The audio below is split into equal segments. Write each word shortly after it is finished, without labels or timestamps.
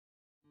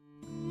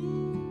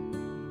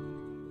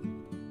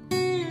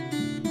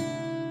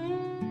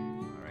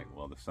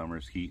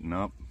summer's heating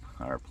up.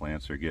 Our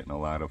plants are getting a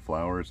lot of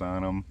flowers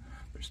on them.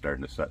 They're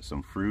starting to set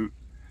some fruit.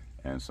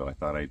 And so I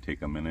thought I'd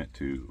take a minute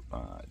to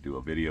do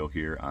a video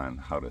here on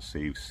how to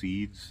save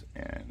seeds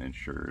and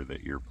ensure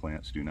that your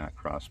plants do not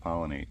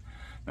cross-pollinate.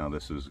 Now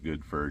this is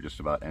good for just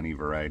about any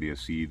variety of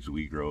seeds.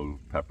 We grow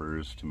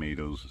peppers,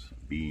 tomatoes,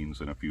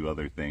 beans, and a few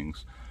other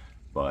things.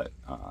 But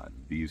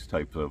these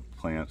types of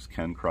plants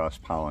can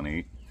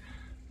cross-pollinate.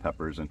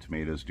 Peppers and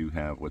tomatoes do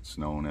have what's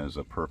known as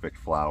a perfect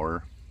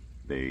flower.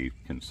 They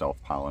can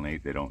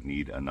self-pollinate. They don't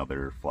need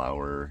another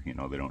flower. You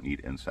know, they don't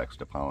need insects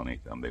to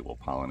pollinate them. They will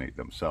pollinate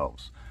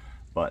themselves.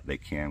 But they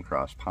can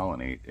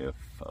cross-pollinate if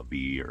a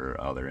bee or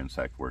other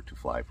insect were to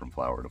fly from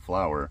flower to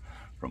flower,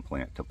 from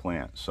plant to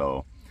plant.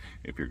 So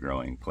if you're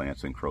growing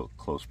plants in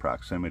close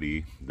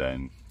proximity,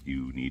 then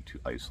you need to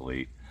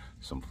isolate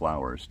some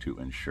flowers to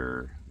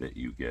ensure that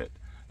you get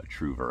a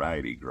true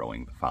variety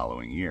growing the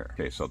following year.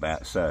 Okay, so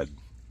that said,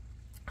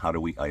 how do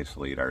we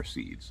isolate our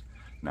seeds?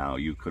 Now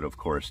you could of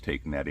course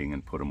take netting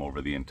and put them over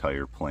the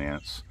entire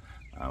plants.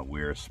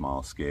 We're a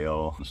small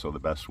scale, so the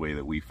best way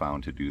that we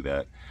found to do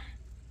that,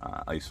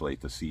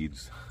 isolate the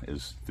seeds,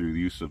 is through the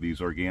use of these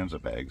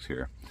organza bags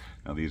here.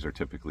 Now these are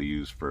typically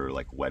used for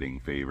like wedding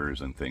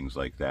favors and things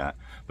like that,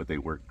 but they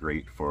work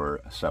great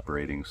for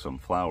separating some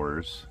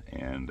flowers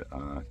and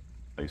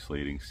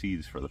isolating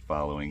seeds for the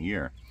following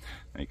year.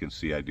 Now you can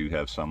see I do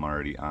have some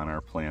already on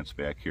our plants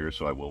back here,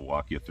 so I will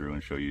walk you through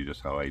and show you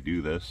just how I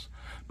do this.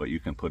 But you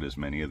can put as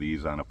many of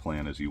these on a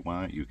plant as you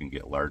want. You can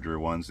get larger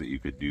ones that you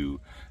could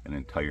do an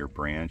entire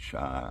branch.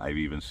 I've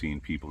even seen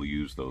people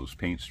use those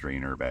paint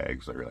strainer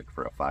bags that are like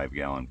for a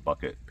 5-gallon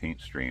bucket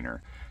paint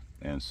strainer.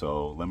 And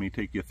so let me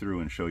take you through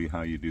and show you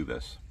how you do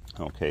this.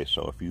 Okay,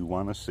 so if you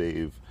want to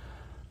save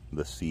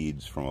the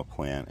seeds from a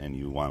plant and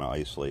you want to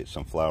isolate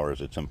some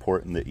flowers, it's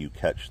important that you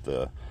catch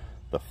the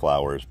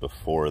flowers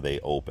before they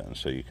open.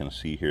 So you can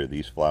see here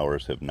these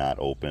flowers have not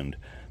opened.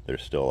 They're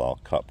still all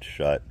cupped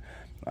shut,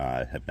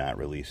 have not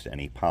released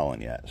any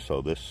pollen yet.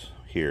 So this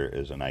here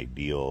is an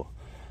ideal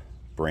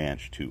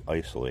branch to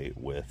isolate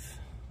with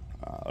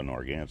an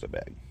organza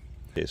bag.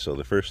 Okay, so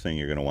the first thing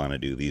you're going to want to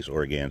do, these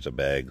organza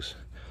bags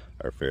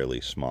are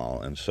fairly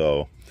small, and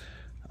so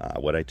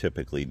what I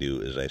typically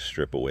do is I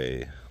strip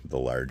away the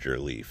larger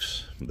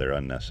leaves. They're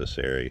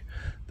unnecessary.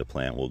 The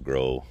plant will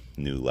grow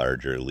new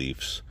larger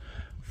leaves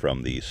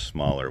from these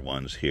smaller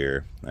ones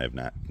here. I have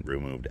not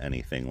removed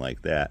anything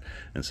like that,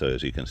 and so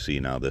as you can see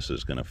now, this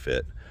is going to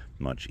fit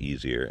much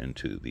easier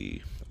into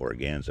the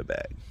organza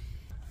bag.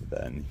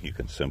 Then you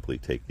can simply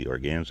take the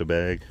organza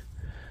bag,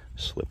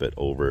 slip it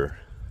over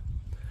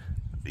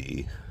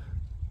the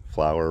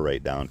flower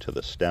right down to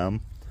the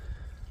stem,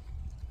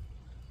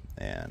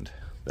 and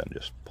then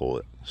just pull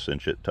it,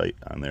 cinch it tight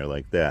on there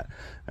like that.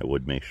 I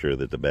would make sure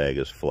that the bag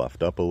is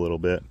fluffed up a little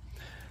bit,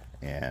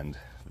 and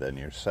then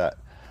you're set.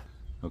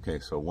 Okay,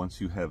 so once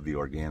you have the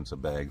organza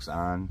bags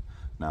on,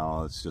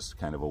 now it's just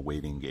kind of a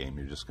waiting game.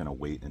 You're just going to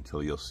wait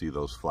until you'll see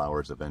those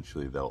flowers.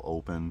 Eventually they'll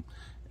open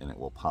and it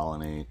will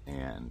pollinate,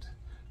 and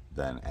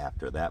then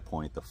after that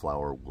point the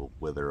flower will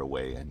wither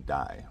away and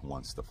die.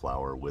 Once the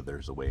flower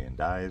withers away and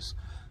dies,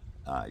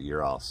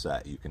 you're all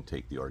set. You can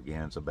take the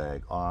organza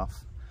bag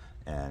off,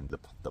 and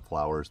the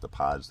flowers, the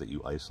pods that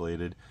you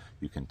isolated,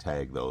 you can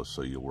tag those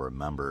so you'll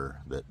remember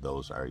that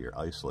those are your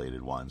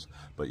isolated ones,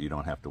 but you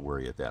don't have to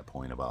worry at that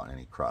point about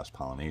any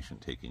cross-pollination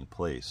taking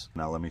place.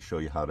 Now let me show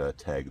you how to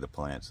tag the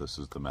plants. This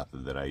is the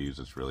method that I use.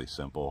 It's really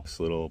simple. This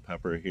little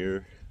pepper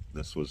here,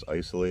 this was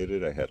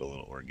isolated. I had a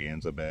little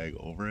organza bag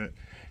over it,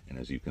 and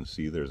as you can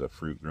see there's a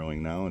fruit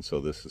growing now, and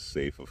so this is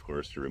safe of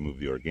course to remove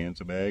the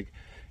organza bag,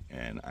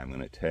 and I'm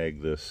going to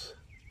tag this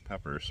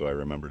pepper so I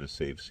remember to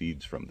save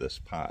seeds from this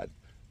pod.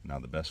 Now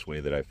the best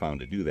way that I found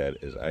to do that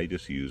is I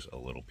just use a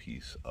little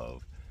piece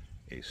of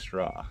a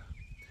straw.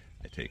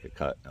 I take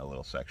a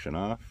little section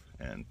off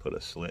and put a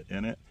slit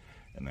in it,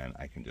 and then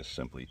I can just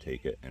simply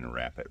take it and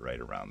wrap it right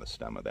around the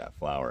stem of that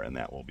flower, and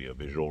that will be a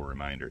visual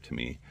reminder to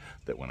me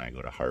that when I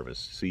go to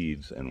harvest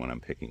seeds and when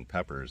I'm picking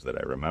peppers, that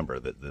I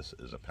remember that this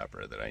is a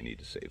pepper that I need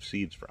to save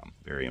seeds from.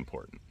 Very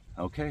important.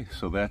 Okay,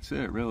 so that's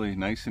it. Really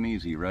nice and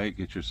easy, right?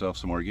 Get yourself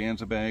some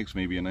organza bags,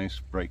 maybe a nice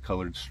bright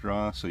colored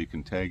straw so you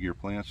can tag your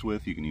plants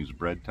with. You can use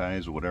bread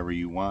ties or whatever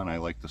you want. I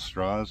like the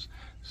straws.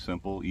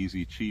 Simple,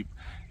 easy, cheap,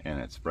 and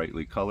it's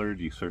brightly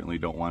colored. You certainly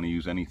don't want to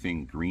use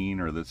anything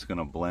green or that's going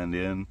to blend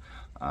in.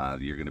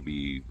 You're going to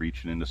be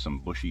reaching into some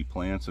bushy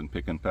plants and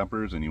picking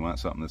peppers, and you want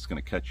something that's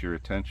going to catch your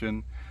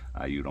attention.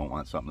 You don't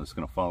want something that's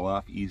going to fall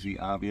off easy,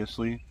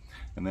 obviously.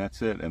 And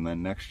that's it. And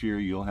then next year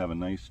you'll have a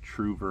nice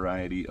true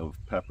variety of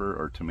pepper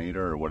or tomato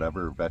or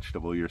whatever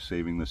vegetable you're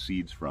saving the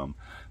seeds from,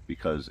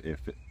 because if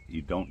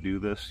you don't do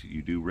this,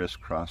 you do risk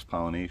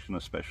cross-pollination,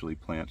 especially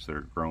plants that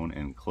are grown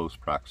in close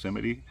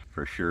proximity.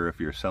 For sure, if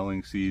you're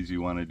selling seeds,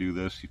 you want to do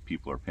this.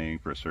 People are paying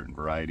for a certain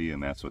variety,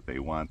 and that's what they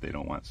want. They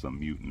don't want some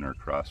mutant or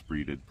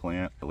crossbreeded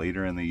plant.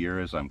 Later in the year,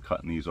 as I'm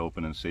cutting these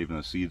open and saving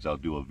the seeds, I'll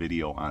do a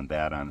video on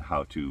that, on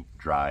how to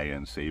dry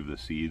and save the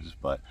seeds.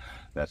 But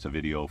that's a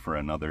video for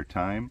another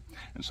time.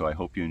 And so I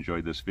hope you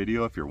enjoyed this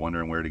video. If you're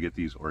wondering where to get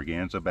these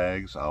organza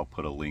bags, I'll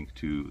put a link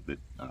to the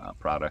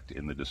product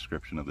in the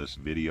description of this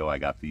video. I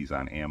got these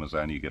on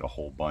Amazon. You get a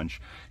whole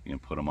bunch. You can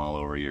put them all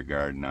over your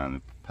garden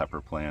on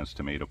pepper plants,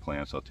 tomato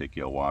plants. I'll take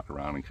you a walk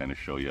around and kind of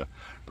show you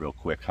real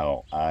quick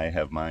how I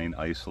have mine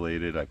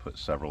isolated. I put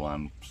several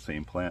on the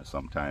same plant.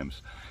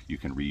 Sometimes you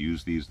can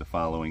reuse these the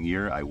following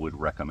year. I would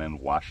recommend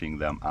washing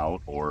them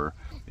out, or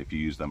if you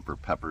use them for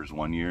peppers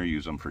one year,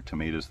 use them for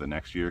tomatoes the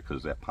next year,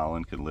 because that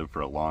pollen can live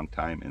for a long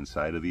time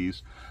inside of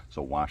these.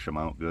 So wash them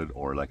out good,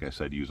 or like I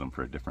said, use them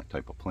for a different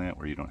type of plant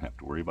where you don't have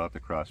to worry about the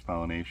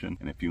cross-pollination.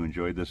 And if you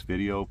enjoyed this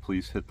video,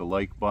 please hit the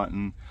like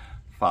button,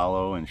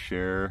 follow and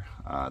share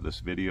this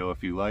video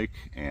if you like,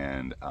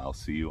 and I'll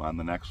see you on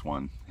the next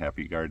one.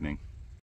 Happy gardening.